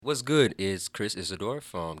What's good? It's Chris Isidore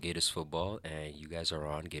from Gators Football, and you guys are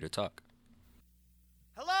on Gaiter Talk.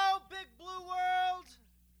 Hello, big blue world!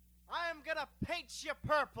 I am gonna paint you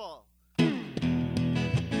purple!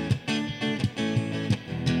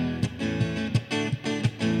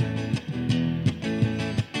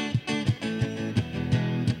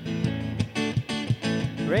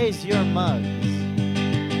 Raise your mugs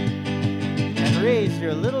and raise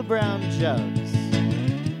your little brown jugs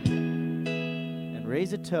and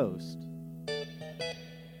raise a toast.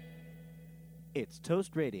 It's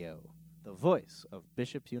Toast Radio, the voice of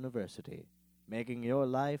Bishop University, making your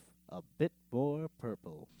life a bit more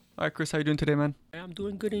purple. All right, Chris, how you doing today, man? Hey, I'm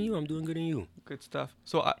doing good in you. I'm doing good in you. Good stuff.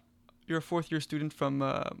 So you're a fourth-year student from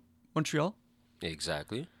Montreal.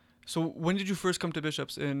 Exactly. So when did you first come to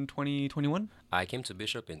Bishops? In 2021? I came to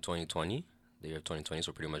Bishop in 2020, the year of 2020,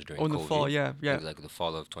 so pretty much during Oh, in COVID. the fall, yeah. Exactly, the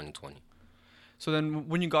fall of 2020. So then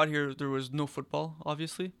when you got here, there was no football,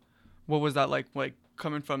 obviously. What was that like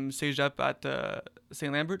coming from Cégep at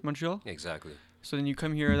St. Lambert, Montreal? Exactly. So then you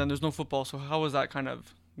come here, then there's no football. So how was that kind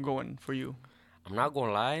of going for you? I'm not going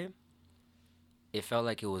to lie. It felt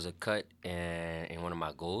like it was a cut in one of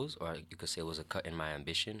my goals, or you could say it was a cut in my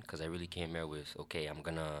ambition, because I really came here with, okay, I'm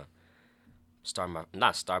going to I'm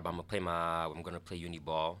going to play uni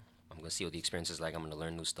ball. I'm going to see what the experience is like. I'm going to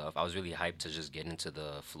learn new stuff. I was really hyped to just get into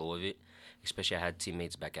the flow of it, especially I had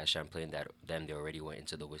teammates back at Champlain that they already went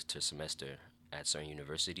into the winter semester at certain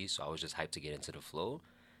universities, so I was just hyped to get into the flow,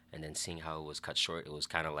 and then seeing how it was cut short, it was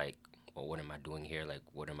kind of like, well, what am I doing here? Like,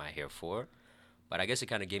 what am I here for? But I guess it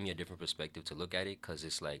kind of gave me a different perspective to look at it, because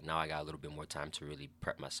it's like now I got a little bit more time to really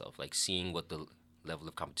prep myself. Like seeing what the level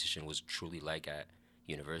of competition was truly like at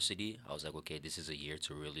university, I was like, okay, this is a year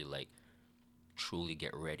to really like truly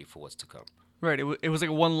get ready for what's to come. Right. It was like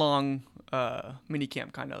one long mini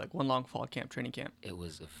camp, kind of like one long fall camp, training camp. It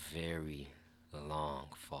was a very long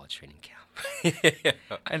fall training camp.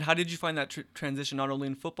 And how did you find that transition, not only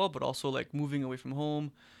in football, but also like moving away from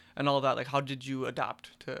home and all that? Like, how did you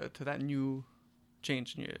adapt to that new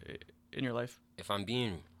change in your life? If I'm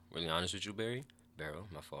being really honest with you, Barrow,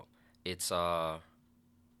 my fault.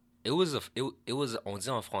 It was on dit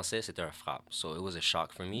en français, c'était un frappe. So it was a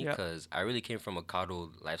shock for me, because I really came from a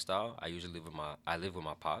coddled lifestyle. I live with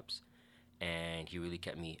my pops, and he really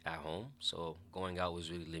kept me at home. So going out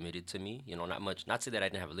was really limited to me. You know, not much. Not to say that I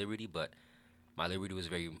didn't have liberty, but my liberty was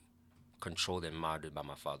very controlled and monitored by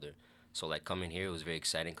my father. So like coming here, it was very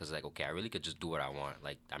exciting, because like, okay, I really could just do what I want.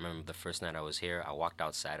 Like I remember the first night I was here, I walked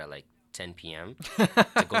outside at like 10 p.m.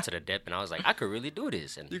 to go to the dep, and I was like, I could really do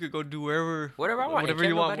this, and You could go do whatever I want. whatever and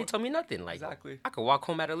you nobody want. told me nothing. Like Exactly. I could walk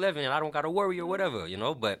home at 11 and I don't gotta worry or whatever, you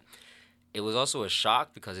know. But it was also a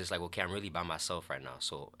shock, because it's like, okay, I'm really by myself right now.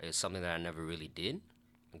 So it's something that I never really did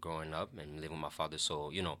growing up and living with my father. So,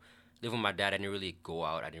 you know, living with my dad, I didn't really go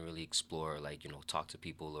out. I didn't really explore, like, you know, talk to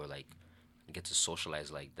people or like get to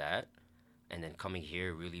socialize like that. And then coming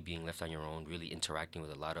here, really being left on your own, really interacting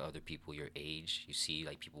with a lot of other people your age. You see,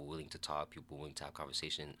 like, people willing to talk, people willing to have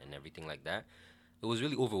conversation and everything like that. It was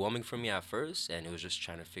really overwhelming for me at first, and it was just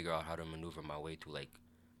trying to figure out how to maneuver my way through, like,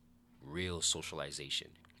 real socialization.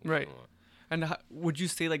 Right. And would you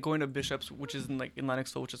say like going to Bishops, which is in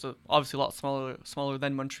Lennoxville, which is obviously a lot smaller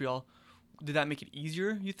than Montreal, did that make it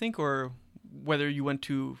easier, you think, or whether you went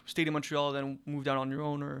to stayed in Montreal then moved out on your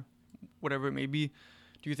own or whatever it may be?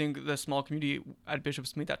 Do you think the small community at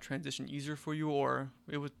Bishops made that transition easier for you, or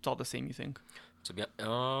it was all the same, you think?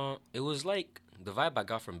 It was like the vibe I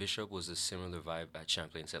got from Bishop was a similar vibe at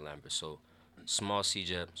Champlain St. Lambert. So small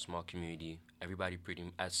CJEP, small community, everybody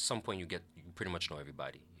at some point you pretty much know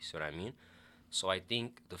everybody. You see what I mean? So I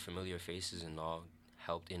think the familiar faces and all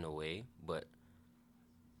helped in a way, but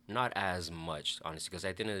not as much, honestly, because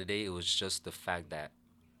at the end of the day, it was just the fact that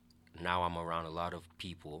now I'm around a lot of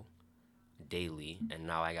people daily, and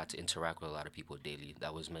now I got to interact with a lot of people daily.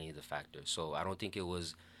 That was mainly the factor. So I don't think it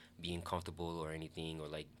was being comfortable or anything, or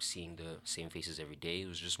like seeing the same faces every day. It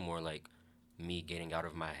was just more like me getting out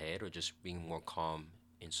of my head, or just being more calm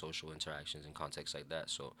in social interactions and contexts like that.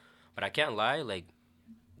 So, but I can't lie, like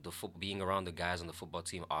being around the guys on the football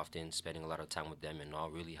team often, spending a lot of time with them and all,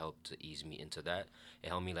 really helped to ease me into that. It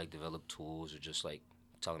helped me like develop tools, or just like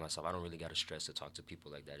telling myself I don't really got to stress to talk to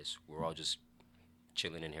people like that. We're all just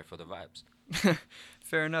chilling in here for the vibes.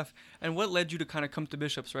 Fair enough. And what led you to kind of come to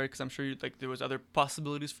Bishops, right? Because I'm sure there was other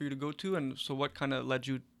possibilities for you to go to, and so what kind of led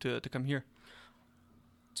you to come here?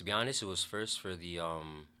 To be honest, it was first for the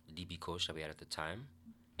DB coach that we had at the time,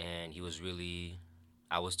 and he was really,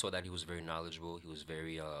 I was told that he was very knowledgeable. He was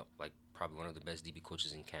very like probably one of the best DB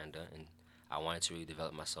coaches in Canada, and I wanted to really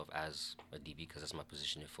develop myself as a DB because that's my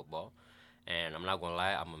position in football. And I'm not gonna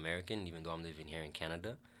lie, I'm American, even though I'm living here in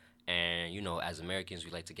Canada. And you know, as Americans,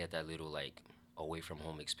 we like to get that little like away from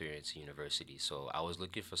home experience in university. So I was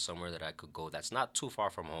looking for somewhere that I could go that's not too far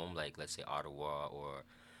from home, like let's say Ottawa or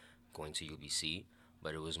going to UBC,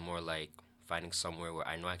 but it was more like finding somewhere where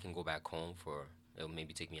I know I can go back home for it'll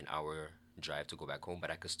maybe take me an hour drive to go back home, but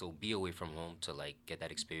I could still be away from home to like get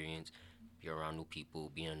that experience, be around new people,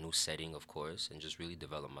 be in a new setting, of course, and just really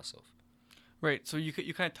develop myself. Right. So you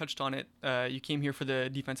kind of touched on it. You came here for the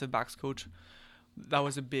defensive backs coach. That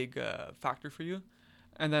was a big factor for you.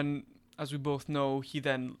 And then, as we both know, he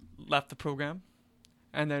then left the program.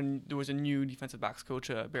 And then there was a new defensive backs coach,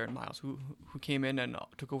 Baron Miles, who came in and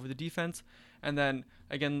took over the defense. And then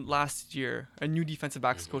again last year, a new defensive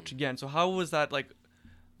backs coach again. So how was that like?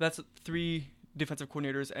 That's 3 defensive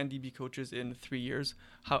coordinators and DB coaches in 3 years.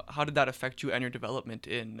 How did that affect you and your development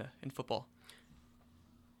in football?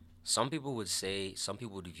 Some people would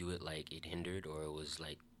view it like it hindered or it was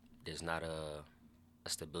like there's not a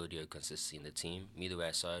stability or consistency in the team. Me, the way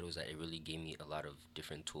I saw it was that it really gave me a lot of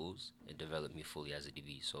different tools. It developed me fully as a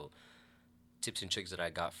DB. So tips and tricks that I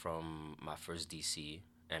got from my first DC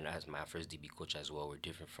and as my first DB coach as well were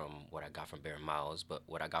different from what I got from Baron Miles. But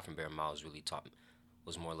what I got from Baron Miles really taught me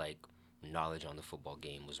was more like knowledge on the football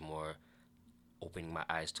game, was more opening my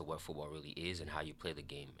eyes to what football really is and how you play the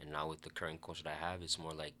game. And now with the current coach that I have, it's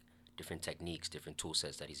more like different techniques, different tool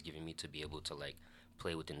sets that he's giving me to be able to like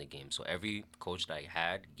play within the game. So every coach that I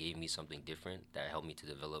had gave me something different that helped me to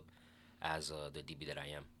develop as the DB that I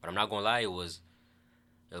am. But I'm not gonna lie, it was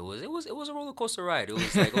a roller coaster ride. It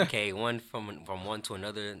was like okay, one from one to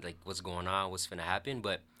another, like what's going on, what's gonna happen.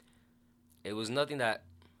 But it was nothing that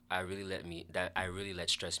I really let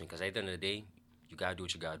stress me because at the end of the day, you gotta do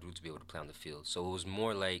what you gotta do to be able to play on the field. So it was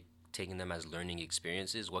more like taking them as learning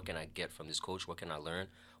experiences. What can I get from this coach? What can I learn?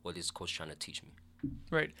 What is coach trying to teach me?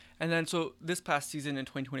 Right. And then so this past season in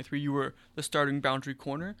 2023, you were the starting boundary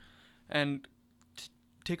corner. And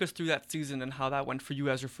take us through that season and how that went for you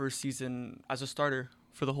as your first season as a starter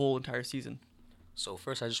for the whole entire season. So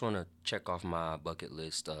first, I just want to check off my bucket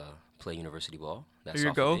list. Play university ball. There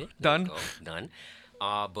you go. Done. Done.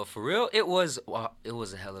 But for real, it was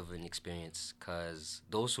a hell of an experience because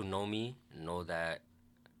those who know me know that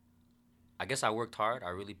I guess I worked hard. I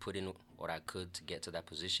really put in what I could to get to that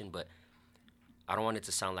position, but I don't want it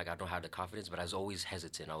to sound like I don't have the confidence, but I was always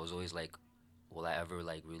hesitant. I was always like, will I ever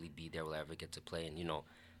like really be there? Will I ever get to play? And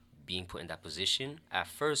being put in that position at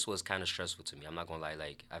first was kind of stressful to me. I'm not gonna lie.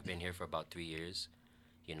 Like I've been here for about 3 years.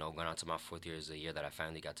 Going on to my 4th year is the year that I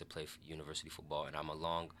finally got to play university football, and I'm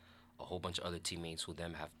along a whole bunch of other teammates who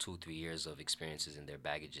them have 2-3 years of experiences in their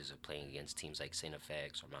baggages of playing against teams like St.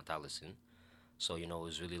 FX or Mount Allison. So it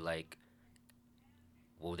was really like,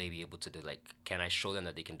 will they be able to do like? Can I show them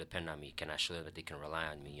that they can depend on me? Can I show them that they can rely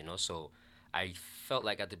on me? So I felt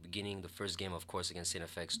like at the beginning, the first game, of course, against St.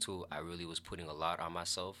 FX too, I really was putting a lot on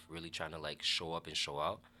myself, really trying to like show up and show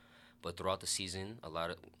out. But throughout the season, a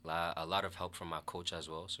lot of help from my coach as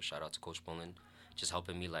well. So shout out to Coach Poland, just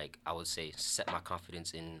helping me like I would say set my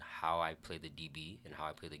confidence in how I play the DB and how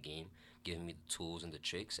I play the game, giving me the tools and the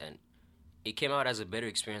tricks, and it came out as a better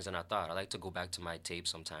experience than I thought. I like to go back to my tape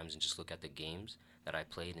sometimes and just look at the games that I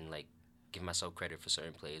played and like give myself credit for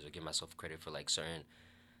certain plays or give myself credit for like certain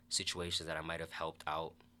situations that I might have helped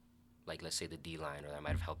out, like let's say the D line or I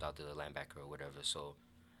might have helped out the linebacker or whatever. So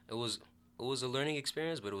it was a learning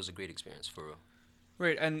experience, but it was a great experience for real.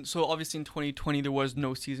 Right, and so obviously in 2020 there was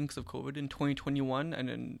no season because of COVID. In 2021, and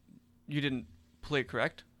then you didn't play,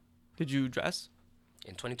 correct? Did you dress?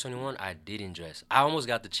 In 2021, I didn't dress. I almost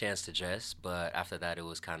got the chance to dress, but after that it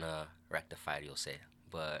was kind of rectified, you'll say.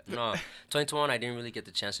 But no, 2021 I didn't really get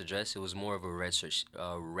the chance to dress. It was more of a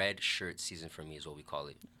red shirt season for me, is what we call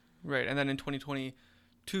it. Right, and then in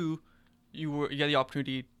 2022, you had the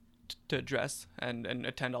opportunity to dress and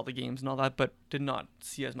attend all the games and all that, but did not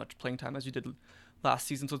see as much playing time as you did last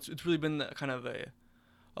season. So it's really been kind of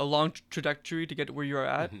a long trajectory to get where you're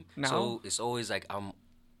at now. So it's always like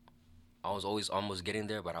I was always almost getting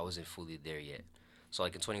there, but I wasn't fully there yet. So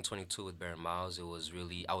like in 2022 with Baron Miles, it was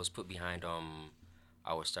really I was put behind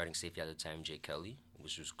our starting safety at the time, Jay Kelly,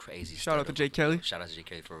 which was crazy. Shout out to Jay Kelly. Shout out to Jay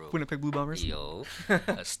Kelly for real. Winnipeg Blue Bombers. Yo,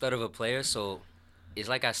 a stud of a player. So it's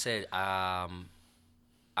like I said, I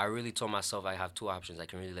really told myself I have 2 options. I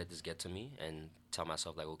can really let this get to me and tell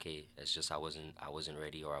myself like, okay, it's just I wasn't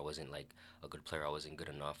ready, or I wasn't like a good player, I wasn't good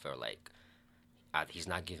enough, or like he's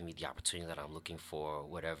not giving me the opportunity that I'm looking for, or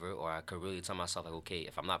whatever. Or I could really tell myself like, okay,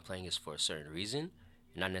 if I'm not playing, it's for a certain reason,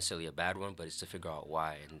 not necessarily a bad one, but it's to figure out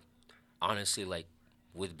why. And honestly, like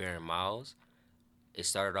with Baron Miles, it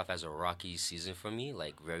started off as a rocky season for me,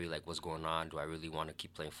 like very like what's going on? Do I really want to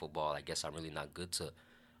keep playing football? I guess I'm really not good to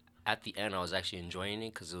at the end, I was actually enjoying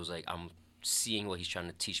it because it was like I'm seeing what he's trying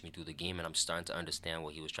to teach me through the game, and I'm starting to understand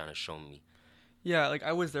what he was trying to show me. Yeah, like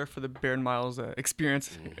I was there for the Baron Miles experience,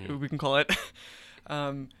 Mhm. we can call it.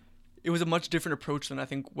 um, it was a much different approach than I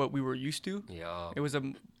think what we were used to. Yeah.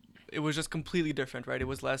 It was just completely different, right? It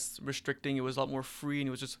was less restricting. It was a lot more free, and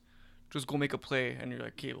it was just go make a play, and you're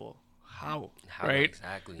like, okay, well, how right?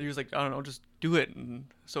 Exactly. And he was like, I don't know, just do it. And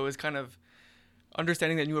so it's kind of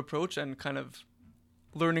understanding that new approach and kind of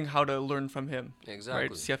learning how to learn from him. Exactly.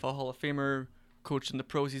 Right? CFL Hall of Famer, coached in the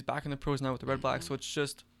pros. He's back in the pros now with the Red Blacks. Mhm. So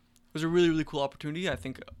it was a really, really cool opportunity. I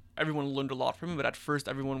think everyone learned a lot from him, but at first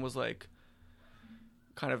everyone was like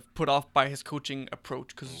kind of put off by his coaching approach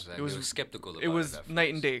because Exactly. it was skeptical about it was at night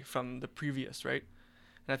and first. day from the previous, right?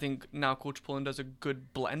 And I think now Coach Pullen does a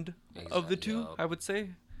good blend of the two, Yup. I would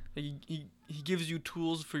say. He gives you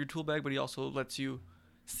tools for your tool bag, but he also lets you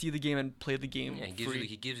see the game and play the game Yeah, free.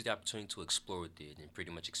 he gives you the opportunity to explore with it and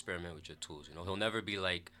pretty much experiment with your tools. You know, he'll never be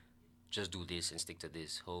like, just do this and stick to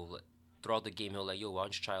this. Throughout the game, he'll like, yo, why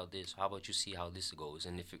don't you try out this? How about you see how this goes?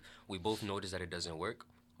 And if we both notice that it doesn't work,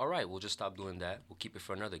 all right, we'll just stop doing that. We'll keep it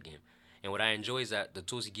for another game. And what I enjoy is that the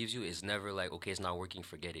tools he gives you is never like, okay, it's not working,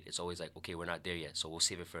 forget it. It's always like, okay, we're not there yet, so we'll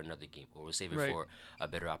save it for another game, or we'll save it Right. for a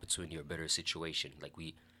better opportunity or a better situation. Like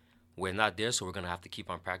we're not there, so we're gonna have to keep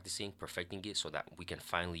on practicing, perfecting it, so that we can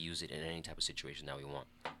finally use it in any type of situation that we want.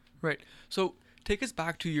 Right. So take us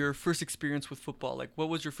back to your first experience with football. Like, what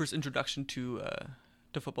was your first introduction to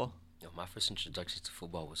football? Yo, my first introduction to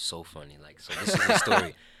football was so funny. Like, so this is the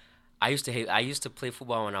story. I used to play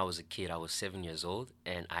football when I was a kid. I was 7 years old,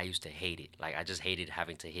 and I used to hate it. Like, I just hated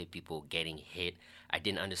having to hit people, getting hit. I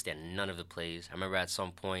didn't understand none of the plays. I remember at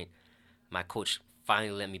some point, my coach finally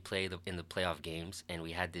let me play in the playoff games, and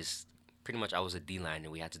we had this. Pretty much, I was a D-line,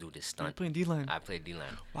 and we had to do this You're stunt. playing D-line. I played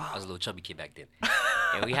D-line. Wow. I was a little chubby kid back then.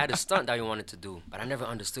 And we had a stunt that we wanted to do, but I never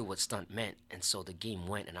understood what stunt meant. And so the game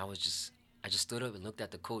went, and I just stood up and looked at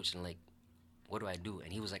the coach and like, what do I do?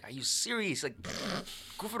 And he was like, are you serious? Like,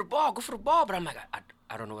 go for the ball. But I'm like,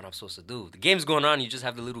 I don't know what I'm supposed to do. The game's going on. You just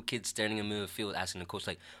have the little kid standing in the middle of the field asking the coach,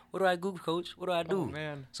 like, what do I do, coach? What do I do? Oh,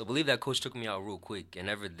 man. So believe that coach took me out real quick. And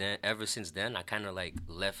ever since then, I kind of like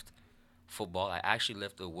left football. I actually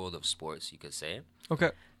left the world of sports, you could say.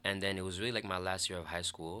 Okay. And then it was really like my last year of high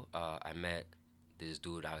school. I met this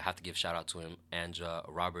dude. I have to give shout out to him,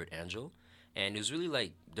 Robert Angel. And it was really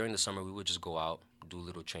like during the summer, we would just go out, do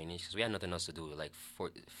little trainings because we had nothing else to do. Like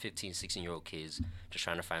 15, 16-year-old kids just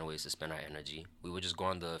trying to find ways to spend our energy. We would just go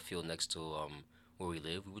on the field next to where we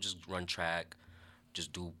live. We would just run track,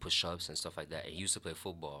 just do push-ups and stuff like that. And he used to play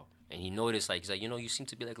football. And he noticed, like, he's like, you seem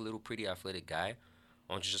to be like a little pretty athletic guy.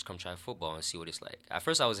 Why don't you just come try football and see what it's like? At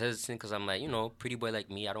first, I was hesitant because I'm like, pretty boy like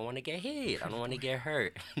me, I don't want to get hit. I don't want to get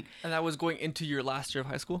hurt. And that was going into your last year of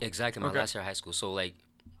high school? Exactly, my Okay. last year of high school. So, like,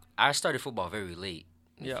 I started football very late,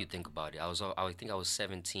 Yeah. if you think about it. I think I was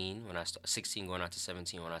 17 when 16 going out to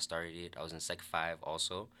 17 when I started it. I was in Sec 5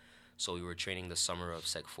 also. So we were training the summer of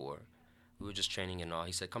Sec 4. We were just training and all.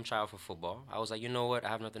 He said, come try out for football. I was like, you know what? I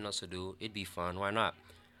have nothing else to do. It'd be fun. Why not?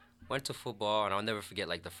 Went to football, and I'll never forget,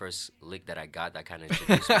 like, the first lick that I got that kind of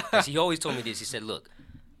introduced me. 'Cause he always told me this. He said, look,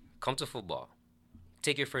 come to football.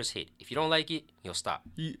 Take your first hit. If you don't like it, you'll stop.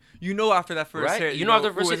 You know after that first Right? hit, You know after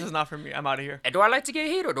the first "Ooh, hit- this is not for me. I'm out of here." And do I like to get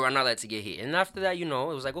hit or do I not like to get hit? And after that, it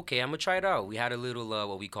was like, okay, I'm going to try it out. We had a little,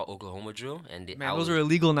 what we call Oklahoma drill. And Man, those are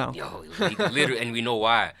illegal now. Yo, literally, and we know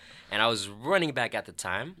why. And I was running back at the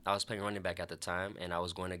time. I was playing running back at the time, and I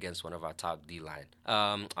was going against one of our top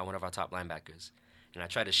one of our top linebackers. And I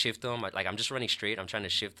tried to shift them. I'm just running straight. I'm trying to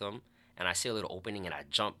shift them. And I see a little opening, and I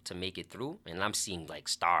jump to make it through. And I'm seeing, like,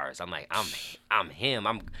 stars. I'm like, I'm him.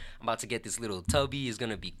 I'm about to get this little tubby. It's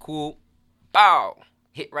going to be cool. Bow!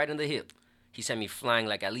 Hit right in the hip. He sent me flying,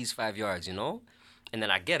 like, at least 5 yards, And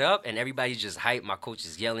then I get up, and everybody's just hyped. My coach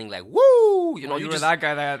is yelling, like, woo! You were just, that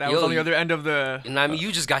guy that was Yo, on the other end of the... you know what I mean?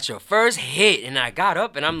 You just got your first hit. And I got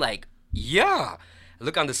up, and I'm like, yeah. I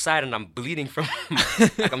look on the side, and I'm bleeding from...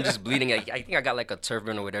 like, I'm just bleeding. I think I got, like, a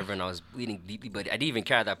turban or whatever, and I was bleeding deeply. But I didn't even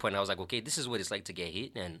care at that point. I was like, okay, this is what it's like to get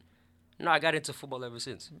hit. And, I got into football ever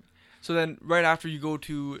since. So then right after you go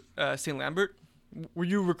to St. Lambert, were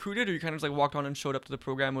you recruited or you kind of just like walked on and showed up to the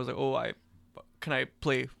program and was like, oh, can I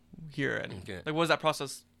play here? And Okay. like, what was that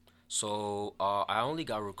process? So I only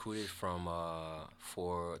got recruited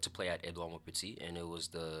to play at Edouard Montpetit, and it was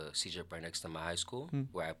the CJ right next to my high school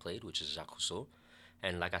where I played, which is Jacques Rousseau.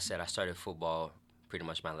 And like I said, I started football pretty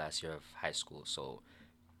much my last year of high school. So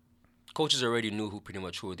coaches already knew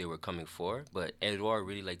who they were coming for, but Edouard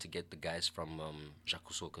really liked to get the guys from Jacques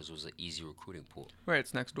Rousseau because it was an easy recruiting pool. Right,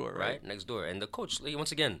 it's next door, right? Next door. And the coach,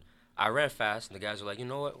 once again, I ran fast, and the guys were like, you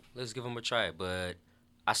know what, let's give him a try. But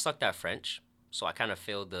I sucked at French, so I kind of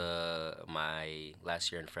failed my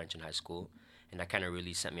last year in French in high school, and that kind of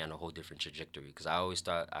really sent me on a whole different trajectory because I always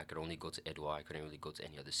thought I could only go to Edouard. I couldn't really go to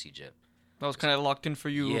any other CJEP. That was kind of locked in for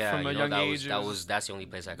you Yeah, from a young age. That's the only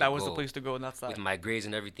place I could go. That was the place to go, and that's that. With my grades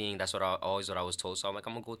and everything, that's what I was told. So I'm like,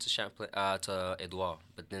 I'm gonna go to to Edouard.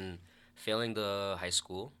 But then failing high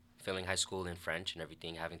school in French and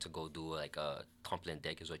everything, having to go do like a tremplin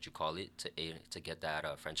deck is what you call it to get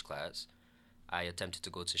that French class. I attempted to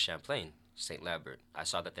go to Champlain, St. Lambert. I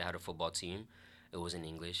saw that they had a football team. It was in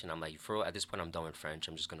English, and I'm like, at this point, I'm done with French.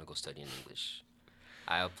 I'm just gonna go study in English.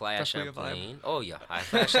 I applied at Champlain. Oh yeah, I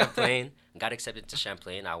applied at Champlain. Got accepted to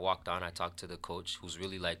Champlain. I walked on. I talked to the coach, who's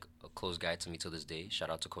really like a close guy to me to this day. Shout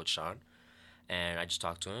out to Coach Sean. And I just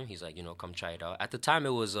talked to him. He's like, come try it out. At the time,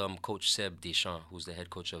 it was Coach Seb Deschamps, who's the head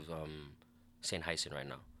coach of St. Hyacin right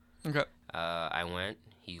now. Okay. I went.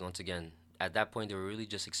 Once again, at that point, they were really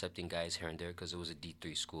just accepting guys here and there because it was a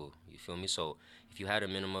D3 school. You feel me? So if you had a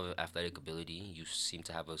minimum of athletic ability, you seem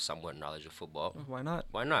to have a somewhat knowledge of football. Why not?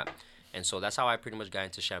 Why not? And so that's how I pretty much got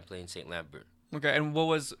into Champlain St. Lambert. Okay, and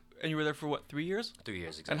you were there for what, 3 years? 3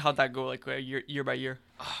 years, exactly. And how'd that go, like year by year?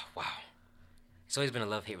 Oh, wow. It's always been a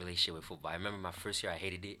love-hate relationship with football. I remember my first year, I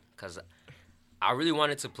hated it because I really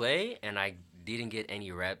wanted to play, and I didn't get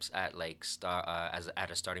any reps at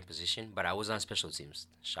at a starting position. But I was on special teams.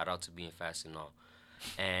 Shout out to being fast and all.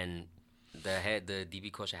 And the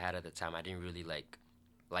DB coach I had at the time, I didn't really like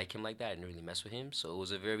him like that. I didn't really mess with him. So it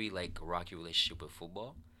was a very rocky relationship with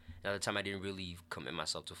football. And at the time, I didn't really commit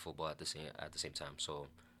myself to football at the same time. So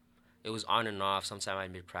it was on and off. Sometimes I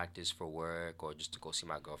made practice for work or just to go see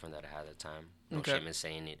my girlfriend that I had at the time. No shame in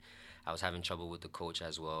saying it. I was having trouble with the coach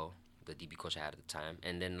as well, the DB coach I had at the time.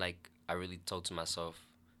 And then, I really told to myself,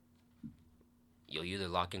 you either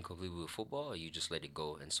lock in completely with football or you just let it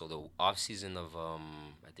go. And so the off season of, I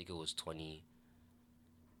think it was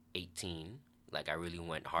 2018, I really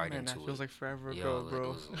went hard into it. That feels like forever ago, bro. It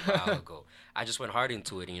was a while ago. I just went hard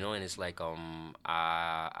into it, and it's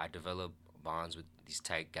I developed bonds with these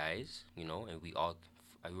tight guys, and we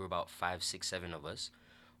were about 5, 6, 7 of us.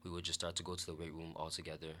 We would just start to go to the weight room all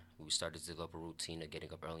together. We started to develop a routine of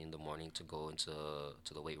getting up early in the morning to go into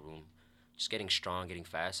the weight room, just getting strong, getting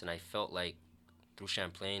fast, and I felt like through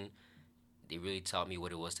Champlain, they really taught me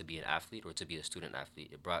what it was to be an athlete or to be a student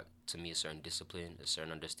athlete. It brought to me a certain discipline, a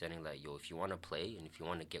certain understanding if you want to play and if you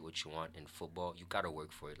want to get what you want in football, you got to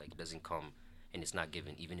work for it. It doesn't come and it's not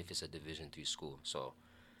given, even if it's a Division III school. So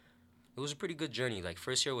it was a pretty good journey.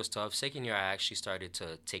 First year was tough. Second year, I actually started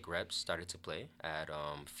to take reps, started to play at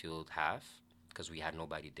field half because we had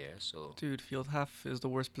nobody there. So dude, field half is the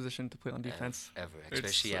worst position to play on defense ever,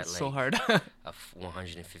 especially it's so hard. a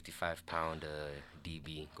 155-pound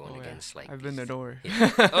DB going against I've been there, don't worry.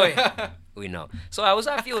 Yeah. Oh yeah, we know. So I was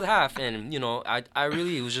at field half, and I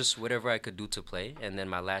really, it was just whatever I could do to play. And then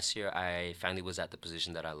my last year, I finally was at the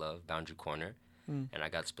position that I love, boundary corner, and I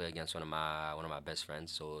got to play against one of my best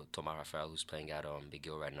friends, so Thomas Rafael, who's playing at Big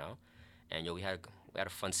Hill right now. And we had a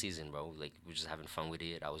fun season, bro. We were just having fun with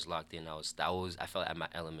it. I was locked in. I felt at my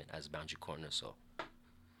element as boundary corner. So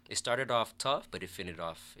it started off tough, but it finished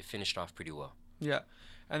off pretty well. Yeah,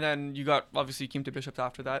 and then you came to Bishops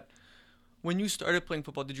after that. When you started playing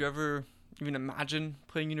football, did you ever even imagine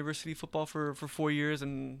playing university football for 4 years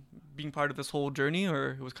and being part of this whole journey,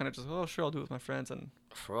 or it was kind of just, oh sure, I'll do it with my friends? And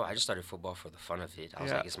for real, I just started football for the fun of it. I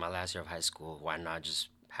was like, it's my last year of high school. Why not just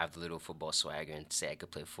have the little football swagger and say I could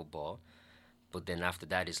play football? But then after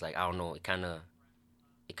that, it's I don't know, it kind of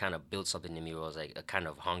built something in me where I was a kind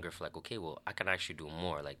of hunger for okay, well, I can actually do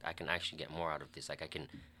more. I can actually get more out of this. I can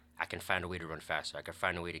find a way to run faster. I can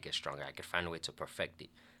find a way to get stronger. I can find a way to perfect it.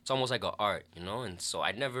 It's almost like an art, And so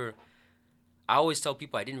I always tell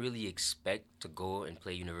people I didn't really expect to go and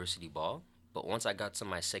play university ball. But once I got to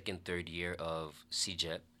my second, third year of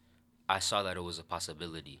CJEP, I saw that it was a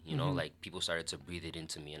possibility, people started to breathe it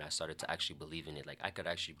into me and I started to actually believe in it. I could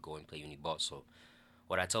actually go and play uni ball. So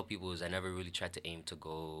what I tell people is I never really tried to aim to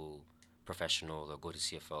go professional or go to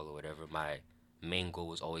CFL or whatever. My main goal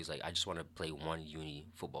was always I just want to play one uni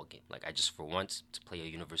football game. I just for once to play a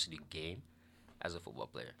university game as a football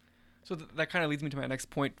player. So that kind of leads me to my next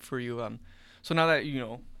point for you. So now that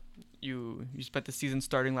you spent the season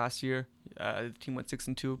starting last year, the team went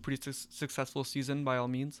 6-2, pretty successful season by all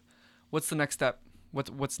means. What's the next step?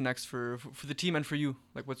 What's next for the team and for you?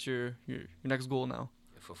 What's your next goal now?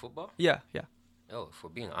 For football? Yeah. Oh, if we're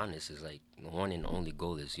being honest, it's the one and only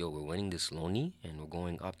goal is, we're winning this Loney and we're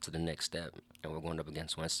going up to the next step and we're going up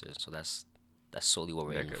against Western. So that's solely what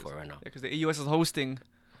we're aiming for right now. Yeah, because the AUS is hosting.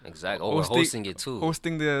 Exactly. We're hosting it too.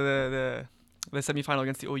 Hosting the semifinal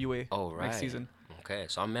against the OUA next season. Okay,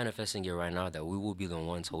 so I'm manifesting it right now that we will be the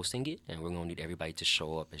ones hosting it, and we're gonna need everybody to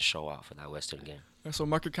show up and show out for that Western game. So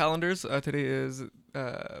mark your calendars. Today is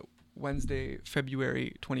Wednesday,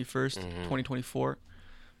 February 21st, Mhm. 2024.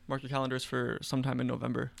 Mark your calendars for sometime in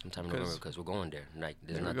November. Sometime in November, because we're going there. Like,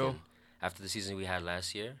 there's There we nothing. go. After the season we had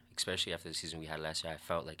last year, especially after the season we had last year, I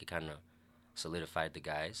felt like it kind of solidified the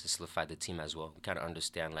guys, it solidified the team as well. We kind of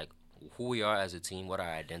understand like who we are as a team, what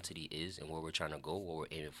our identity is, and where we're trying to go, what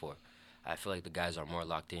we're aiming for. I feel like the guys are more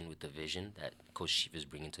locked in with the vision that Coach Chief is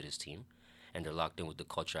bringing to this team, and they're locked in with the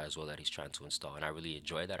culture as well that he's trying to install. And I really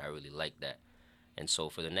enjoy that. I really like that. And so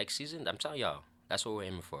for the next season, I'm telling y'all, that's what we're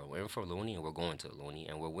aiming for. We're aiming for Looney, and we're going to Looney,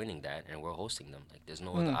 and we're winning that, and we're hosting them. Like, there's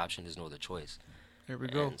no other option. There's no other choice. There we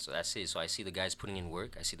go. And so that's it. So I see the guys putting in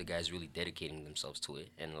work. I see the guys really dedicating themselves to it,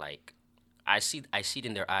 and like, I see it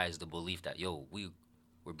in their eyes, the belief that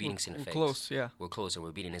we're beating Cinefx. We're close, yeah. We're close and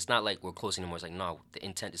we're beating. It's not like we're close anymore. It's like, no, the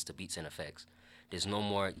intent is to beat Cinefx. There's no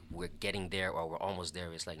more we're getting there or we're almost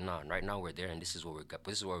there. It's like, no, right now we're there, and this is what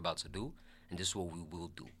we're about to do, and this is what we will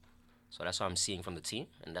do. So that's what I'm seeing from the team,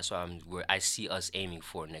 and that's where I see us aiming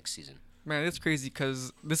for next season. Man, it's crazy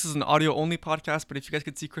because this is an audio-only podcast, but if you guys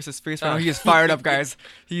could see Chris's face right now, he is fired up, guys.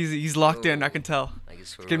 He's locked in, I can tell. Like,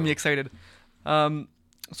 it's getting me excited.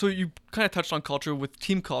 So you kind of touched on culture with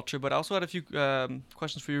team culture, but I also had a few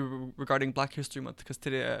questions for you regarding Black History Month, because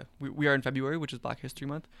today we are in February, which is Black History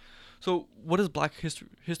Month. So what does Black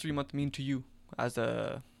History Month mean to you as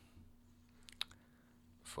a...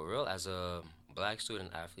 For real, as a Black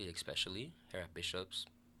student athlete, especially here at Bishops,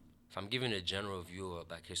 if I'm giving a general view of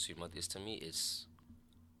Black History Month, to me, it's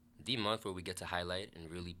the month where we get to highlight and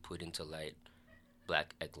really put into light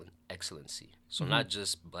Black excellency. So not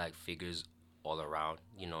just Black figures all around,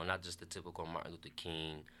 not just the typical Martin Luther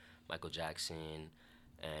King, Michael Jackson,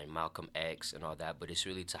 and Malcolm X and all that, but it's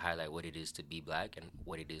really to highlight what it is to be Black and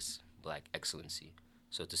what it is Black excellency.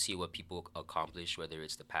 So to see what people accomplish, whether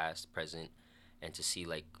it's the past, present, and to see,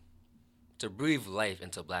 like, to breathe life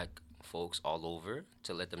into Black folks all over,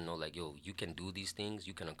 to let them know, like, yo, you can do these things,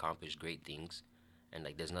 you can accomplish great things, and,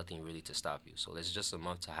 like, there's nothing really to stop you. So it's just a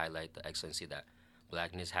month to highlight the excellency that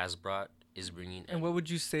Blackness has brought, is bringing. And what would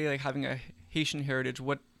you say, like, having a Haitian heritage,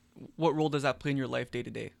 what role does that play in your life day to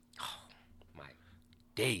day? My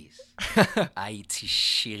days. Haïti,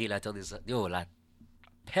 chérie, la terre des... Yo, la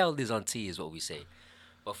perle des Antilles is what we say.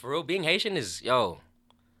 But for real, being Haitian is,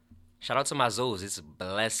 shout out to my Zoes. It's a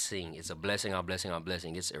blessing. It's a blessing on blessing on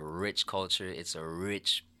blessing. It's a rich culture. It's a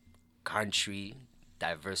rich country,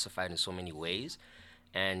 diversified in so many ways.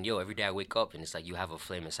 And, every day I wake up and it's like you have a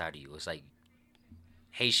flame inside of you. It's like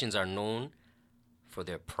Haitians are known for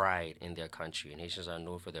their pride in their country, and Haitians are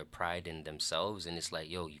known for their pride in themselves. And it's like,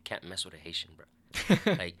 you can't mess with a Haitian, bro.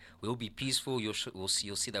 Like, we'll be peaceful. You'll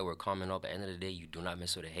see that we're calming up. At the end of the day, you do not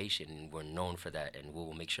mess with a Haitian, and we're known for that. And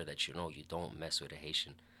we'll make sure that you don't mess with a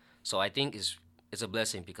Haitian. So I think it's a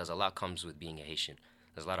blessing because a lot comes with being a Haitian.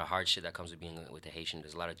 There's a lot of hard shit that comes with being with a Haitian.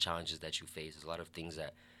 There's a lot of challenges that you face. There's a lot of things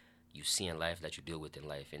that you see in life that you deal with in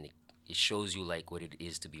life, and it shows you, like, what it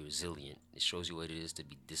is to be resilient. It shows you what it is to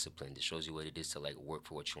be disciplined. It shows you what it is to, like, work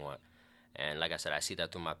for what you want. And like I said, I see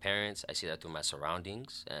that through my parents. I see that through my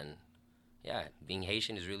surroundings. And yeah, being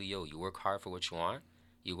Haitian is really, you work hard for what you want.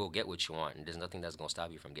 You go get what you want, and there's nothing that's gonna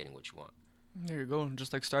stop you from getting what you want. There you go.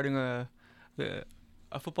 Just like starting a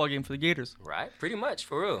football game for the Gators. Right? Pretty much,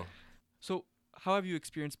 for real. So how have you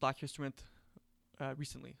experienced Black History Month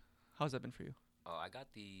recently? How's that been for you? I got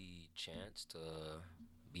the chance to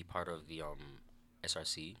be part of the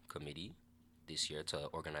SRC committee this year to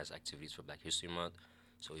organize activities for Black History Month.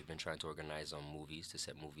 So we've been trying to organize movies, to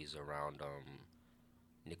set movies around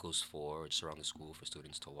Nichols 4, just around the school for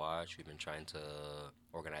students to watch. We've been trying to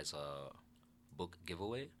organize a book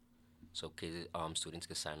giveaway. So students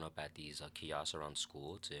can sign up at these kiosks around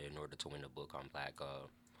school in order to win a book on Black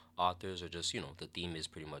authors, or just, the theme is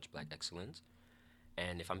pretty much Black excellence.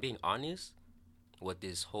 And if I'm being honest, what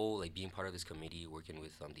this whole, like, being part of this committee, working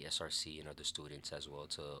with the SRC and other students as well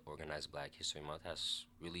to organize Black History Month has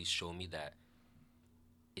really shown me that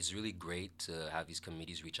it's really great to have these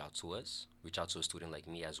committees reach out to a student like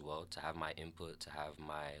me as well, to have my input, to have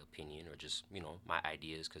my opinion, or just, my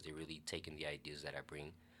ideas, because they really take in the ideas that I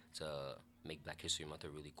bring to make Black History Month a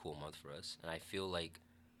really cool month for us. And I feel like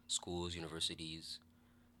schools, universities,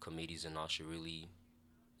 committees and all should really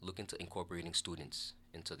look into incorporating students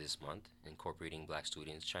into this month, incorporating Black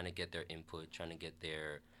students, trying to get their input, trying to get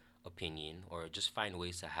their opinion, or just find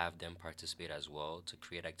ways to have them participate as well, to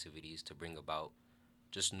create activities, to bring about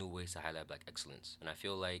just new ways to highlight Black excellence. And I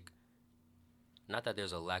feel like not that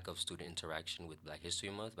there's a lack of student interaction with Black History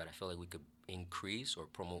Month, but I feel like we could increase or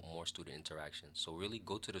promote more student interaction. So really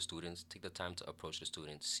go to the students, take the time to approach the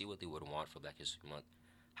students, see what they would want for Black History Month,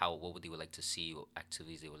 what would they would like to see, what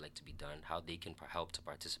activities they would like to be done, how they can help to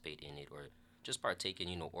participate in it, or just partake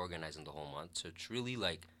in, organizing the whole month. So it's really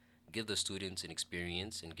like give the students an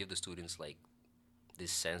experience and give the students like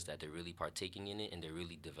this sense that they're really partaking in it and they're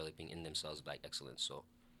really developing in themselves Black excellence. So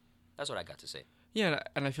that's what I got to say. Yeah,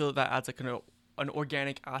 and I feel that adds like an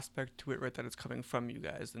organic aspect to it, right? That it's coming from you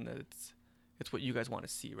guys, and that it's what you guys want to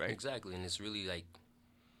see, right? Exactly, and it's really like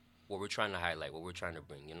what we're trying to highlight, what we're trying to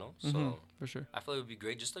bring, Mm-hmm, So for sure. I feel it would be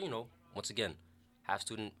great just to, once again,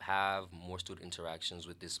 have more student interactions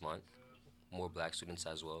with this month, more Black students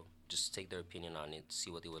as well. Just take their opinion on it, see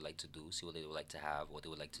what they would like to do, see what they would like to have, what they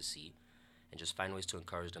would like to see, and just find ways to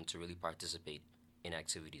encourage them to really participate in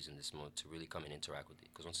activities in this month, to really come and interact with it.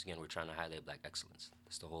 Because once again, we're trying to highlight Black excellence.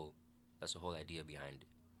 That's the whole idea behind it.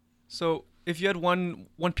 So, if you had one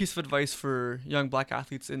piece of advice for young Black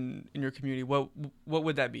athletes in your community, what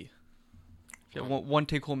would that be? If you had one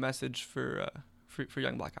take-home message for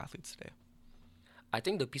young Black athletes today. I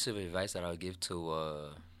think the piece of advice that I would give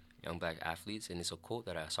to young Black athletes, and it's a quote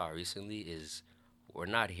that I saw recently, is, "We're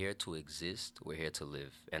not here to exist, we're here to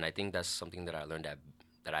live." And I think that's something that I learned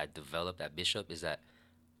that I developed at Bishop, is that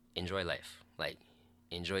enjoy life. Like,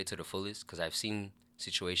 enjoy it to the fullest, because I've seen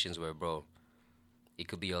situations where, bro, it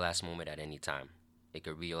could be your last moment at any time. It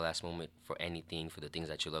could be your last moment for anything, for the things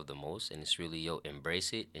that you love the most. And it's really,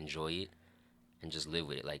 embrace it, enjoy it, and just live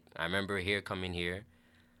with it. Like, I remember coming here,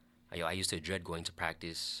 I used to dread going to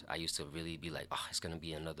practice. I used to really be like, oh, it's going to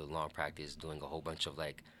be another long practice, doing a whole bunch of,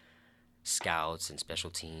 like, scouts and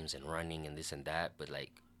special teams and running and this and that. But,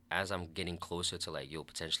 like, as I'm getting closer to, like,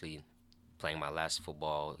 potentially playing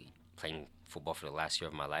football for the last year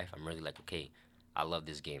of my life, I'm really like, okay, I love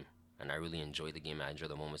this game. And I really enjoy the game. I enjoy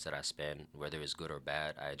the moments that I spend, whether it's good or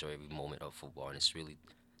bad. I enjoy every moment of football, and it's really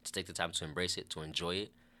to take the time to embrace it, to enjoy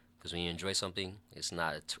it. Because when you enjoy something, it's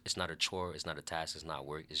not a chore, it's not a task, it's not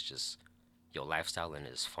work. It's just your lifestyle, and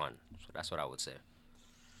it's fun. So that's what I would say.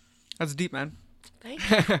 That's deep, man. Thank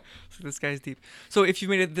you. So this guy's deep. So if you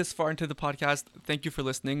made it this far into the podcast, thank you for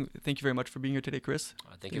listening. Thank you very much for being here today, Chris.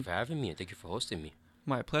 Thank you for having me, and thank you for hosting me.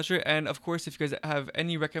 My pleasure. And of course, if you guys have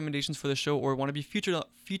any recommendations for the show or want to be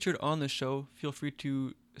featured on the show, feel free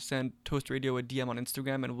to send Toast Radio a DM on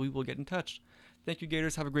Instagram, and we will get in touch. Thank you,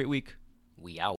 Gators. Have a great week. We out.